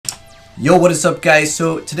Yo, what is up, guys?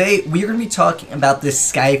 So today we are going to be talking about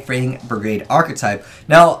this Skyfang Brigade archetype.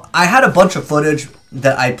 Now, I had a bunch of footage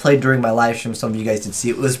that I played during my live stream. Some of you guys did see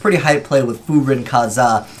it. It was pretty hype play with Furin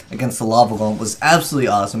Kaza against the Lava Golem. It was absolutely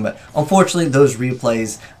awesome, but unfortunately those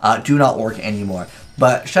replays do not work anymore.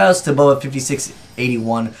 But shoutouts to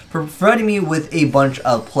Boa5681 for providing me with a bunch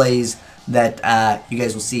of plays that you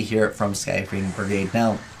guys will see here from Skyfang Brigade.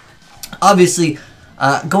 Now, obviously,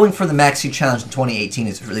 going for the Maxi Challenge in 2018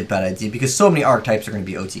 is a really bad idea because so many archetypes are going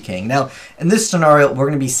to be OTKing. Now, in this scenario, we're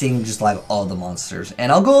going to be seeing just live all the monsters.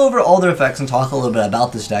 And I'll go over all their effects and talk a little bit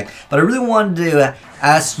about this deck, but I really wanted to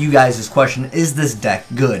ask you guys this question: is this deck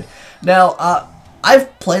good? Now,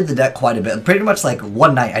 I've played the deck quite a bit. Pretty much like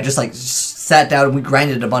one night, I just sat down and we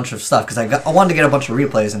grinded a bunch of stuff because I wanted to get a bunch of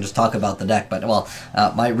replays and just talk about the deck. But, well,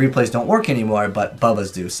 my replays don't work anymore, but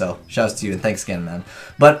Bubba's do, so shouts to you and thanks again, man.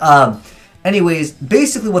 But, anyways,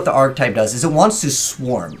 basically what the archetype does is it wants to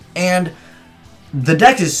swarm, and the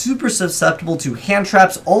deck is super susceptible to hand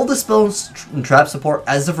traps. All the spells and trap support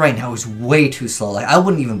as of right now is way too slow. Like, I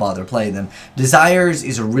wouldn't even bother playing them. Desires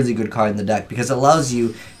is a really good card in the deck because it allows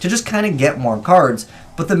you to just kind of get more cards,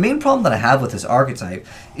 but the main problem that I have with this archetype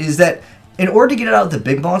is that in order to get it out of the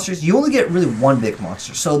big monsters, you only get really one big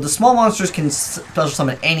monster. So the small monsters can special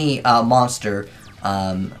summon any monster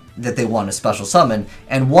that they want to special summon,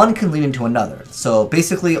 and one can lead into another. So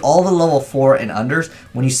basically, all the level 4 and unders,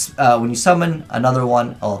 when you summon another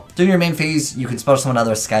one, during your main phase, you can special summon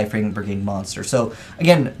another Skyfang Brigade monster. So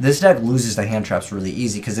again, this deck loses the hand traps really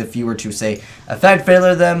easy because if you were to say effect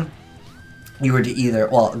failure them, you were to either,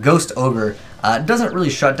 well, Ghost Ogre doesn't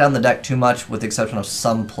really shut down the deck too much, with the exception of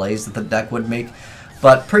some plays that the deck would make,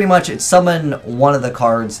 but pretty much it summon one of the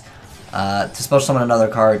cards to special summon another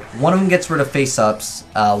card. One of them gets rid of face-ups,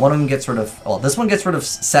 one of them gets rid of, well, this one gets rid of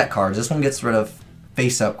set cards, this one gets rid of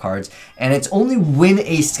face-up cards, and it's only when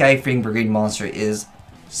a Skyfang Brigade monster is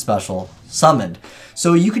special summoned.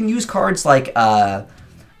 So you can use cards like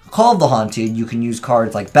Call of the Haunted, you can use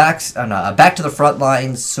cards like Back to the Front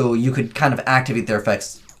Lines, so you could kind of activate their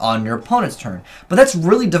effects on your opponent's turn. But that's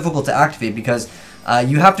really difficult to activate because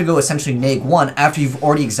you have to go essentially neg 1 after you've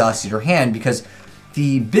already exhausted your hand, because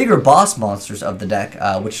the bigger boss monsters of the deck,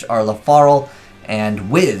 which are Lafarl and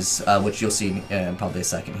Wiz, which you'll see in probably a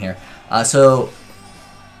second here. So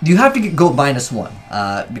you have to go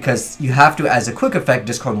 -1 because you have to, as a quick effect,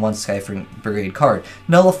 discard one Skyfang Brigade card.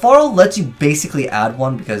 Now, Lafarl lets you basically add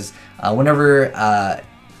one because whenever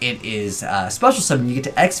it is special summon, you get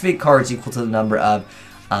to activate cards equal to the number of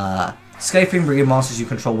Skyfang Brigade monsters you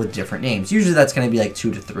control with different names. Usually that's going to be like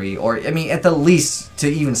 2 to 3, or, I mean, at the least, to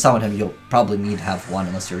even summon him, you'll probably need to have one,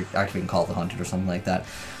 unless you're activating Call of the Hunted or something like that.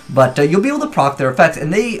 But you'll be able to proc their effects,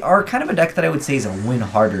 and they are kind of a deck that I would say is a win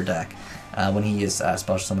harder deck when he is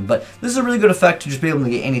special summoned. But this is a really good effect to just be able to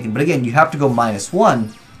get anything. But again, you have to go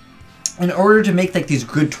 -1 in order to make like these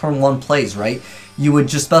good turn 1 plays, right? You would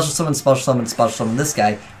just special summon this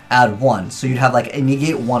guy, add 1. So you'd have like a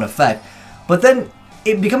negate 1 effect. But then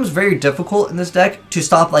it becomes very difficult in this deck to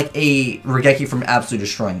stop like a Regeki from absolutely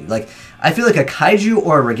destroying you. Like, I feel like a Kaiju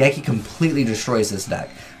or a Regeki completely destroys this deck.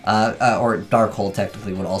 Or Dark Hole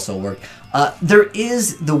technically would also work. There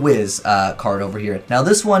is the Wiz card over here. Now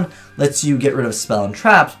this one lets you get rid of spell and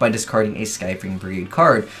traps by discarding a Skyfang Brigade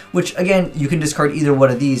card, which again, you can discard either one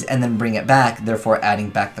of these and then bring it back, therefore adding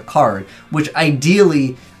back the card, which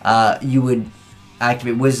ideally you would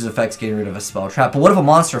activate Wiz's effects, getting rid of a spell trap. But what if a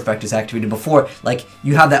monster effect is activated before? Like,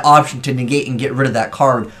 you have that option to negate and get rid of that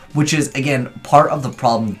card, which is, again, part of the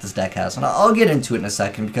problem that this deck has. And I'll get into it in a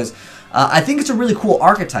second because I think it's a really cool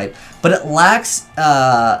archetype, but it lacks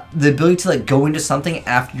the ability to like go into something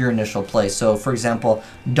after your initial play. So, for example,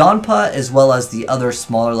 Donpa as well as the other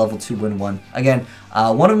smaller level 2 win 1. Again,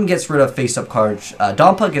 one of them gets rid of face-up cards.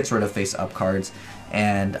 Donpa gets rid of face-up cards,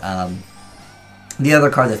 and the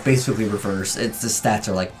other card that's basically reverse. The stats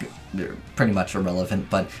are like pretty much irrelevant,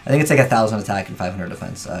 but I think it's like 1,000 attack and 500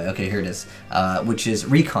 defense. Okay, here it is, which is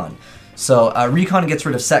Recon. So Recon gets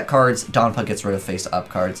rid of set cards, Donpa gets rid of face-up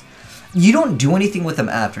cards. You don't do anything with them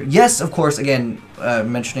after. Yes, of course, again,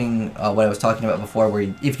 mentioning what I was talking about before,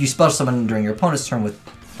 where if you special summon during your opponent's turn with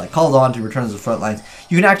like Call On to return to the front lines,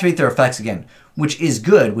 you can activate their effects again, which is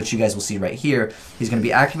good, which you guys will see right here. He's going to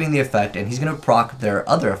be activating the effect, and he's going to proc their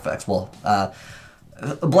other effects. Well,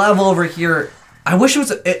 Blavel over here, I wish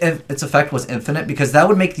its effect was infinite, because that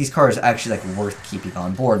would make these cards actually like worth keeping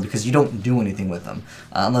on board, because you don't do anything with them,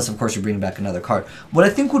 unless of course you're bringing back another card. What I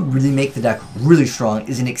think would really make the deck really strong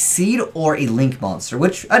is an Exceed or a Link monster,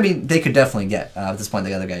 which, I mean, they could definitely get. At this point,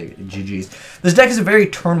 the other guy, GG's. This deck is a very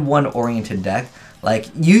turn 1 oriented deck, like,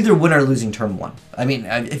 you either win or losing turn 1. I mean,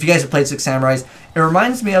 if you guys have played Six Samurais, it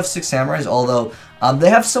reminds me of Six Samurais, although they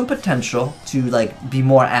have some potential to, like, be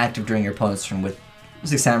more active during your opponent's turn. With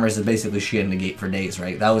Six Samurais is basically shield and negate for days,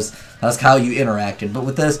 right? That's how you interacted. But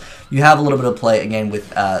with this, you have a little bit of play, again,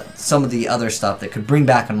 with some of the other stuff that could bring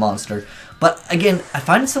back a monster. But again, I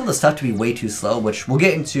find some of the stuff to be way too slow, which we'll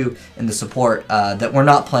get into in the support that we're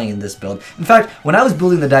not playing in this build. In fact, when I was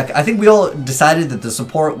building the deck, I think we all decided that the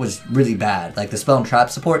support was really bad, like the spell and trap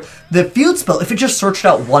support. The field spell, if it just searched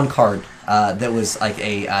out one card that was like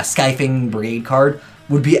a Skyfang Brigade card,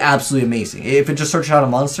 would be absolutely amazing. If it just searched out a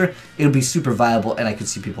monster, it would be super viable, and I could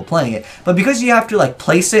see people playing it. But because you have to like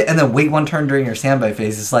place it and then wait one turn during your standby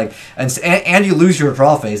phase, it's like, and you lose your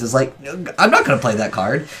draw phase, it's like, I'm not gonna play that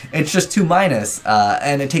card. It's just 2-,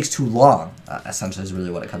 and it takes too long. Essentially, is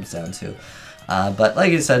really what it comes down to. But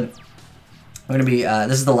like I said, we're gonna be.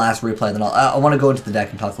 This is the last replay. Then I want to go into the deck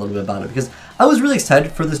and talk a little bit about it because I was really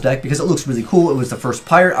excited for this deck because it looks really cool. It was the first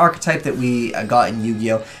pirate archetype that we got in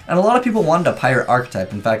Yu-Gi-Oh, and a lot of people wanted a pirate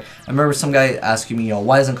archetype. In fact, I remember some guy asking me,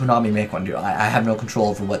 why doesn't Konami make one? I have no control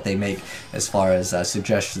over what they make as far as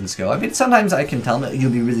suggestions go. I mean, sometimes I can tell them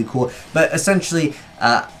you'll be really cool, but essentially.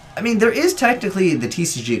 I mean, there is technically the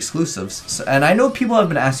TCG exclusives, and I know people have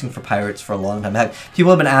been asking for Pirates for a long time. Heck,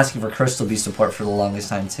 people have been asking for Crystal Beast support for the longest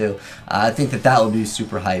time, too. I think that would be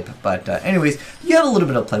super hype, but anyways, you have a little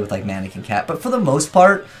bit of play with, like, Mannequin Cat, but for the most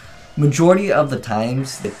part, majority of the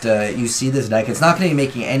times that you see this deck, it's not going to be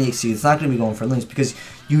making any exceeds, it's not going to be going for links, because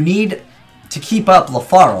you need to keep up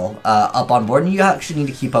Lafarl up on board, and you actually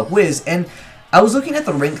need to keep up Wiz, and I was looking at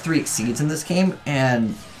the rank 3 exceeds in this game,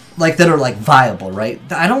 and like that are like viable, right?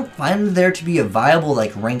 I don't find there to be a viable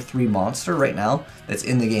like rank 3 monster right now that's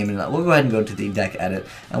in the game, and we'll go ahead and go to the deck edit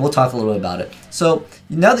and we'll talk a little bit about it. So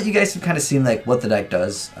now that you guys have kind of seen like what the deck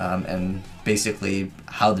does and basically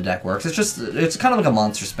how the deck works, it's kind of like a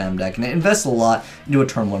monster spam deck, and it invests a lot into a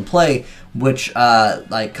turn 1 play, which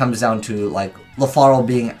like comes down to like Lafarl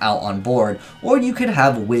being out on board, or you could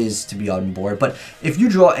have Wiz to be on board. But if you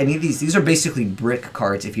draw any of these are basically brick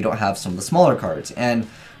cards if you don't have some of the smaller cards. And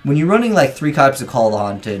when you're running like 3 copies of Call of the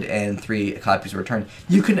Haunted and 3 copies of Return,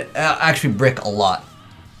 you can actually brick a lot.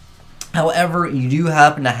 However, you do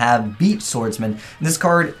happen to have Beat Swordsman. And this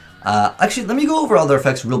card, actually, let me go over all their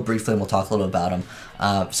effects real briefly and we'll talk a little about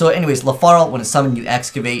them. So anyways, Lafarl, when it's summoned, you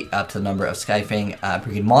excavate up to the number of Skyfang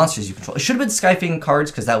Brigade monsters you control. It should have been Skyfang cards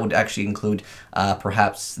because that would actually include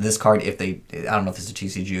perhaps this card if they, I don't know if it's a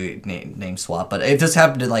TCG name swap, but if this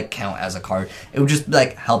happened to like count as a card, it would just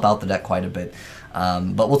like help out the deck quite a bit.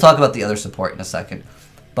 But we'll talk about the other support in a second.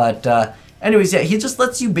 But anyways, yeah, he just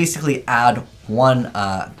lets you basically add 1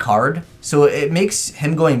 card. So it makes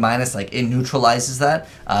him going minus, like it neutralizes that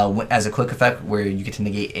as a quick effect where you get to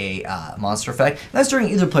negate a monster effect. And that's during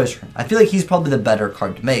either player's turn. I feel like he's probably the better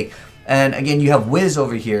card to make. And again, you have Wiz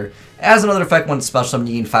over here. As another effect, when it's special summon,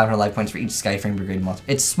 you gain 500 life points for each Skyfang Brigade monster.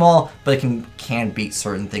 It's small, but it can beat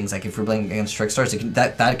certain things. Like if you're playing against Trickstars,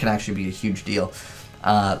 that can actually be a huge deal.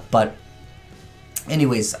 But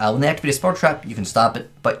anyways, when they activate a spell trap, you can stop it,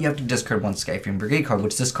 but you have to discard 1 Skyfang Brigade card,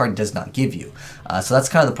 which this card does not give you. So that's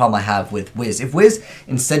kind of the problem I have with Wiz. If Wiz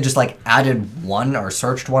instead just like added 1 or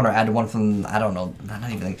searched 1 or added 1 from, I don't know,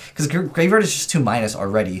 not even, because Graveyard is just 2-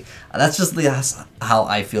 already. That's just how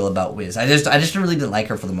I feel about Wiz. I just really didn't like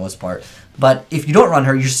her for the most part. But if you don't run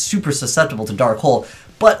her, you're super susceptible to Dark Hole.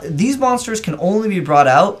 But these monsters can only be brought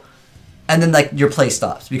out and then like your play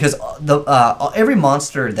stops, because every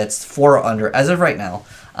monster that's 4 or under, as of right now,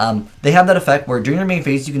 they have that effect where during your main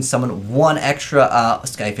phase you can summon 1 extra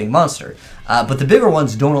Skyfang monster. But the bigger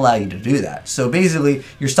ones don't allow you to do that. So basically,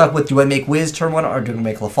 you're stuck with, do I make Wiz turn 1 or do I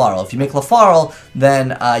make Lafarl? If you make Lafarl,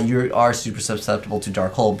 then you are super susceptible to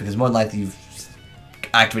Dark Hole, because more than likely you've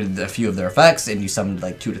activated a few of their effects and you summoned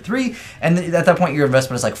like 2 to 3, and at that point your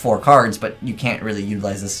investment is like 4 cards, but you can't really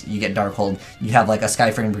utilize this. You get Dark Hold, you have like a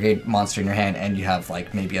Skyfang Brigade monster in your hand, and you have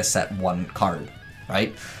like maybe a set 1 card,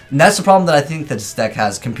 right? And that's the problem that I think that this deck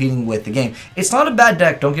has competing with the game. It's not a bad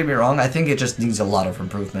deck, don't get me wrong. I think it just needs a lot of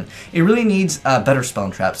improvement. It really needs better spell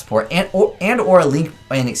and trap support and or a Link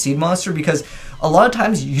and Exceed monster, because a lot of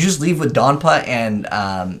times you just leave with Donpa and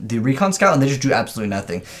the Recon Scout and they just do absolutely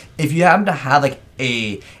nothing. If you happen to have like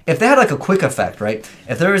if they had like a quick effect, right?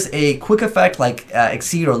 If there is a quick effect like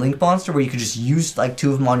Exceed or Link monster where you could just use like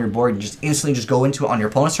 2 of them on your board and just instantly just go into it on your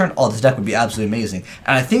opponent's turn, oh, this deck would be absolutely amazing.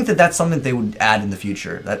 And I think that that's something they would add in the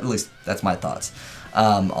future. At least that's my thoughts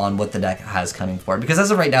on what the deck has coming for it. Because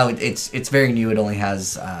as of right now, it's very new. It only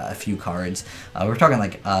has a few cards. We're talking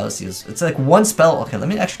like, let's see, it's like 1 spell. Okay, let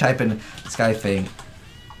me actually type in Skyfang.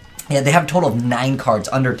 Yeah, they have a total of 9 cards,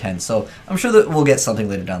 under 10. So I'm sure that we'll get something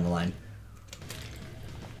later down the line.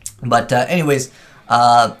 But anyways,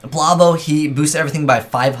 Blabo, he boosts everything by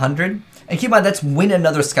 500. And keep in mind, that's when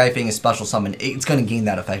another Skyfang is special summoned. It's going to gain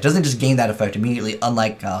that effect. It doesn't just gain that effect immediately,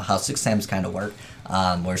 unlike how 6 Sams kind of work,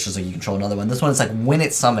 where it's just like you control another one. This one is like when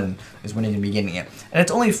it's summoned is when you're going to be getting it. And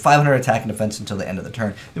it's only 500 attack and defense until the end of the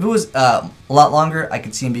turn. If it was a lot longer, I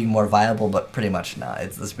could see him being more viable, but pretty much not.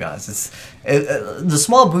 Let's be honest. The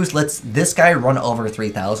small boost lets this guy run over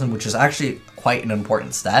 3,000, which is actually quite an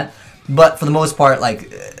important stat. But for the most part, like,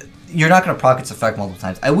 you're not going to proc its effect multiple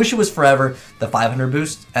times. I wish it was forever, the 500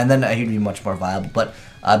 boost, and then he'd be much more viable. But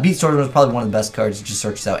Beat Swordsman is probably one of the best cards that just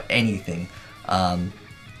searches out anything.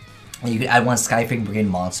 You could add one Skyfang Brigade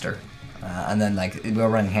monster. And then, like, we're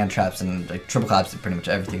running hand traps and, like, triple collapse and pretty much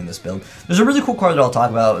everything in this build. There's a really cool card that I'll talk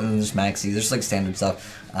about, and there's Maxi. There's, like, standard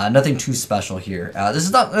stuff. Nothing too special here. This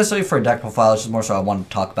is not necessarily for a deck profile. It's just more so I want to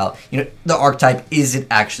talk about, you know, the archetype. Is it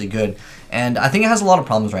actually good? And I think it has a lot of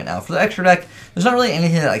problems right now. For the extra deck, there's not really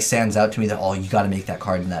anything that, like, stands out to me that, oh, you got to make that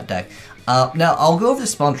card in that deck. Now, I'll go over the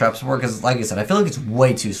spell and traps more because, like I said, I feel like it's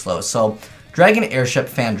way too slow. So, Dragon Airship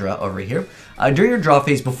Phandra over here. During your draw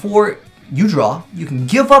phase, before you draw, you can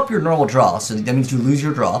give up your normal draw, so that means you lose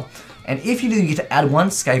your draw. And if you do, you get to add one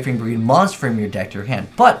Skyfang Brigade monster from your deck to your hand.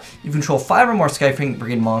 But if you control 5 or more Skyfang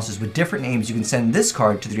Brigade monsters with different names, you can send this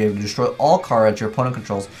card to the grave to destroy all cards your opponent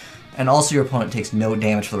controls, and also your opponent takes no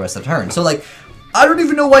damage for the rest of the turn. So, like, I don't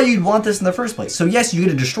even know why you'd want this in the first place. So yes, you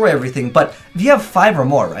get to destroy everything, but if you have 5 or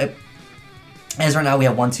more, right? As right now we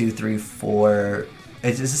have 1, 2, 3, 4.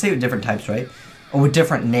 It's the same with different types, right? Or with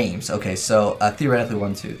different names. Okay, so theoretically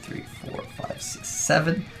 1, 2, 3, 4, 5, 6,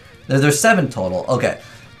 7. There's 7 total. Okay,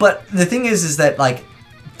 but the thing is that, like,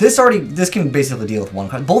 this can basically deal with one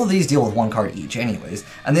card. Both of these deal with one card each, anyways.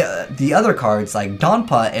 And the other cards, like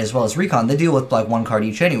Donpa as well as Recon, they deal with like one card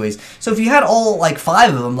each, anyways. So if you had all like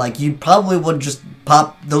 5 of them, like, you probably would just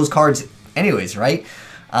pop those cards, anyways, right?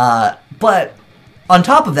 But on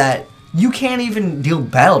top of that, you can't even deal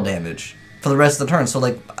battle damage for the rest of the turn. So,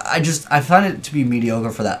 like, I find it to be mediocre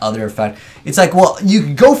for that other effect. It's like, well, you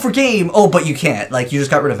can go for game, oh, but you can't. Like, you just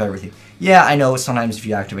got rid of everything. Yeah, I know sometimes if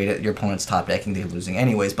you activate it, your opponent's top decking, they're losing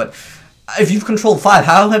anyways, but if you've controlled 5,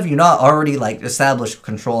 how have you not already, like, established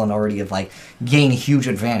control and already have, like, gained a huge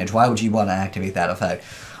advantage? Why would you want to activate that effect?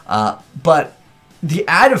 But the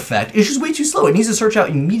add effect is just way too slow. It needs to search out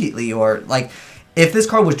immediately, or, like, if this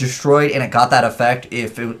card was destroyed and it got that effect,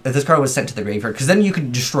 if this card was sent to the graveyard, because then you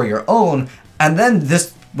could destroy your own, and then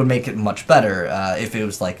this would make it much better if it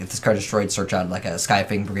was like, if this card destroyed, search out like a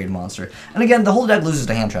Skyfang Brigade monster. And again, the whole deck loses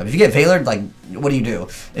to hand trap. If you get Veilered, like, what do you do?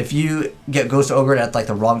 If you get Ghost Ogre at like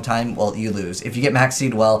the wrong time, well, you lose. If you get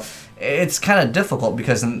Maxied, well, it's kind of difficult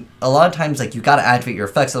because a lot of times, like, you got to activate your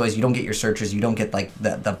effects, otherwise you don't get your searches, you don't get like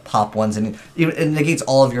the pop ones, and it negates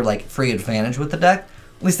all of your like free advantage with the deck.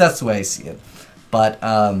 At least that's the way I see it. But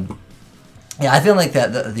yeah, I feel like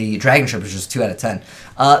that the Dragon Ship is just 2 out of 10.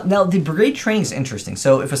 Now, the Brigade training is interesting.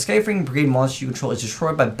 So, if a Skyfang Brigade monster you control is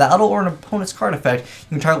destroyed by battle or an opponent's card effect, you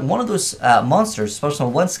can target one of those monsters, special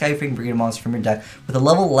summon one Skyfang Brigade monster from your deck with a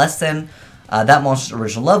level less than that monster's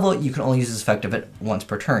original level. You can only use this effect of it once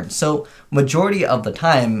per turn. So, majority of the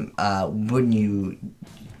time, when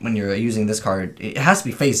you're using this card, it has to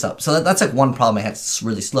be face up. So that's like one problem. It's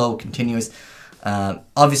really slow, continuous.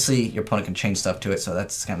 Obviously, your opponent can change stuff to it, so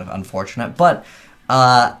that's kind of unfortunate. But,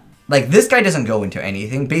 like, this guy doesn't go into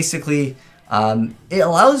anything. Basically,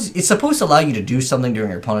 it's supposed to allow you to do something during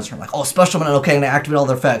your opponent's turn. Like, oh, special summon, okay, I'm going to activate all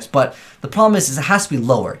their effects. But the problem is it has to be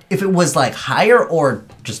lower. If it was, like, higher or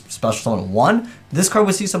just special summon 1, this card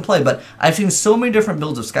would see some play. But I've seen so many different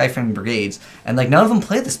builds of Skyfang Brigades, and, like, none of them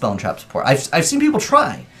play the spell and trap support. I've seen people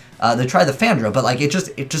try. They try the Phandra, but like it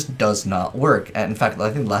just does not work. And in fact,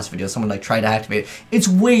 I think the last video someone like tried to activate it. It's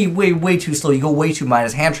way too slow. You go way too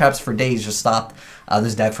minus. Hand traps for days just stop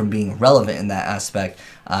this deck from being relevant in that aspect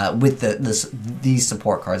with these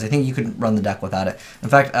support cards. I think you could run the deck without it. In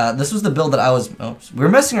fact, this was the build that we were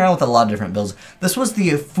messing around with a lot of different builds. This was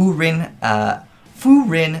the Furin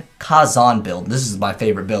Kazan build. This is my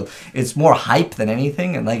favorite build. It's more hype than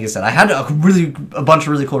anything, and like I said, I had a bunch of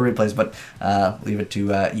really cool replays, but leave it to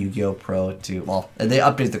YGOPRO to, well, they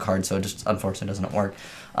updated the card, so it just unfortunately doesn't work.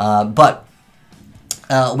 But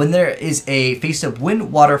when there is a face-up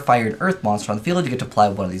wind, water, fire, and earth monster on the field, you get to apply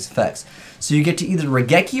one of these effects. So you get to either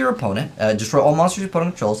Regeki your opponent, destroy all monsters your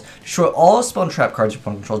opponent controls, destroy all spell and trap cards your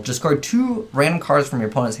opponent controls, discard 2 random cards from your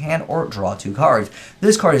opponent's hand, or draw 2 cards.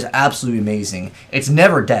 This card is absolutely amazing. It's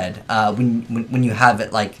never dead when you have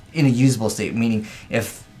it like in a usable state, meaning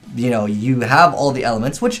if you know, you have all the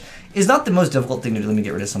elements, which is not the most difficult thing to do. Let me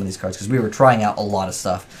get rid of some of these cards because we were trying out a lot of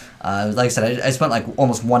stuff. Like I said, I spent like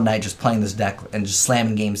almost one night just playing this deck and just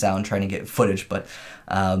slamming games out and trying to get footage. But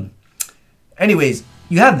anyways,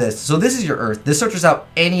 you have this. So this is your Earth. This searches out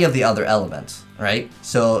any of the other elements, right?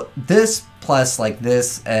 So this plus like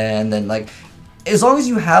this, and then like as long as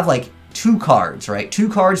you have like 2 cards, right? 2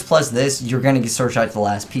 cards plus this, you're going to search out the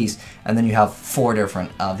last piece, and then you have 4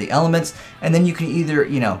 different of the elements, and then you can either,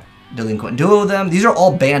 you know, delinquent duo them. These are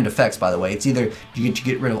all banned effects, by the way. It's either you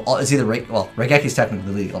get rid of all. It's either well, Regeki is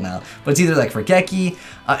technically legal now, but it's either like Regeki,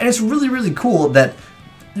 and it's really cool that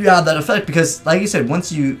you have that effect because, like you said,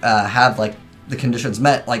 once you have like the conditions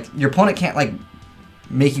met, like your opponent can't like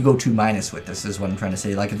make you go 2- with this. Is what I'm trying to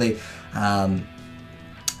say. Like if they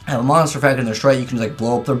have a monster effect in their strike, you can like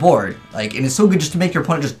blow up their board. Like, and it's so good just to make your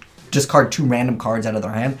opponent just discard 2 random cards out of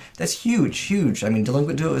their hand. That's huge. I mean,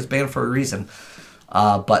 Delinquent Duo is banned for a reason.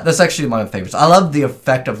 But that's actually one of my favorites. I love the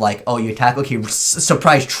effect of like, oh, you attack, okay,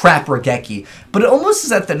 surprise trap Regeki. But it almost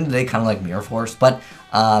is at the end of the day kind of like Mirror Force. But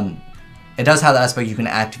it does have the aspect you can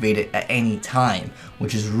activate it at any time,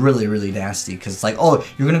 which is really nasty. Because it's like, oh,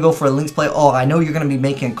 you're going to go for a Link's play. Oh, I know you're going to be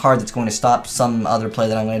making a card that's going to stop some other play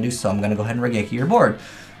that I'm going to do, so I'm going to go ahead and Regeki your board.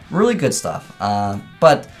 Really good stuff.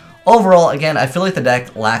 But overall, again, I feel like the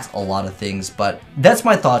deck lacks a lot of things, but that's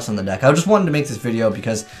my thoughts on the deck. I just wanted to make this video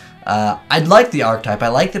because I like the archetype, I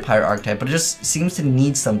like the pirate archetype, but it just seems to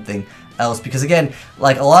need something else because, again,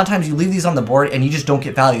 like a lot of times you leave these on the board and you just don't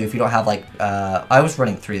get value if you don't have like, I was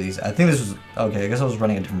running 3 of these. I think this was, okay, I guess I was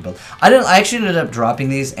running a different build. I actually ended up dropping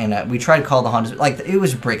these and we tried Call the Hondas, like it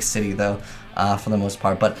was Brick City though. For the most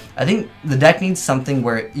part, but I think the deck needs something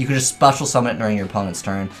where you can just special summon it during your opponent's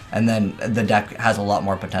turn, and then the deck has a lot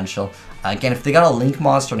more potential. Again, if they got a Link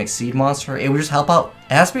monster and Exceed monster, it would just help out.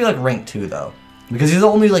 It has to be like rank 2 though, because these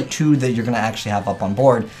are only like 2 that you're gonna actually have up on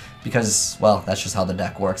board, because, well, that's just how the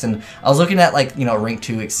deck works. And I was looking at like, you know, rank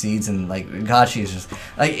 2 Exceeds, and like Gachi is just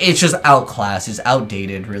like, it's just outclassed, it's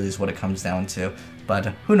outdated, really is what it comes down to. But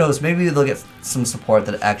who knows, maybe they'll get some support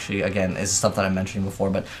that actually, again, is stuff that I'm mentioning before.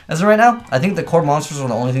 But as of right now, I think the core monsters are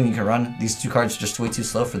the only thing you can run. These 2 cards are just way too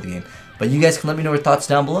slow for the game. But you guys can let me know your thoughts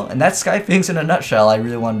down below. And that's Skyfangs in a nutshell. I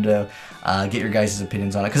really wanted to get your guys'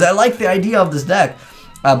 opinions on it, because I like the idea of this deck.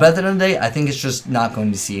 But at the end of the day, I think it's just not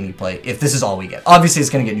going to see any play if this is all we get. Obviously,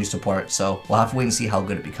 it's going to get new support, so we'll have to wait and see how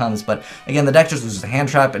good it becomes. But again, the deck just loses the hand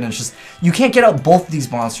trap, and it's just, you can't get out both of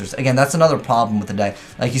these monsters. Again, that's another problem with the deck.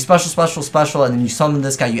 Like, you special, and then you summon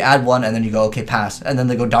this guy, you add one, and then you go, okay, pass. And then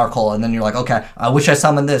they go Dark Hole, and then you're like, okay, I wish I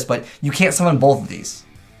summoned this, but you can't summon both of these.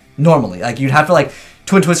 Normally. Like, you'd have to, like,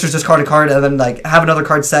 Twin Twisters discard a card and then like have another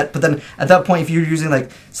card set, but then at that point if you're using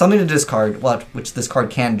like something to discard, which this card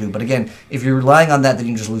can do, but again, if you're relying on that, then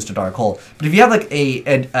you just lose to Dark Hole. But if you have like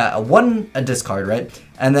a discard, right,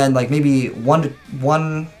 and then like maybe one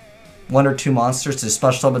or 2 monsters to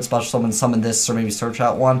special summon this, or maybe search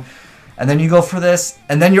out one, and then you go for this,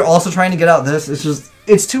 and then you're also trying to get out this,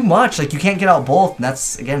 it's too much. Like, you can't get out both, and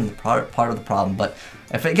that's again part of the problem. But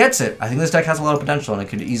if it gets it, I think this deck has a lot of potential, and it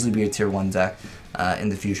could easily be a tier 1 deck in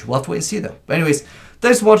the future. We'll have to wait and see, though. But anyways,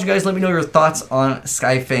 thanks for watching, guys. Let me know your thoughts on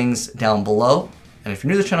Skyfangs down below. And if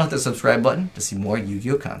you're new to the channel, hit the subscribe button to see more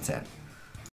Yu-Gi-Oh content.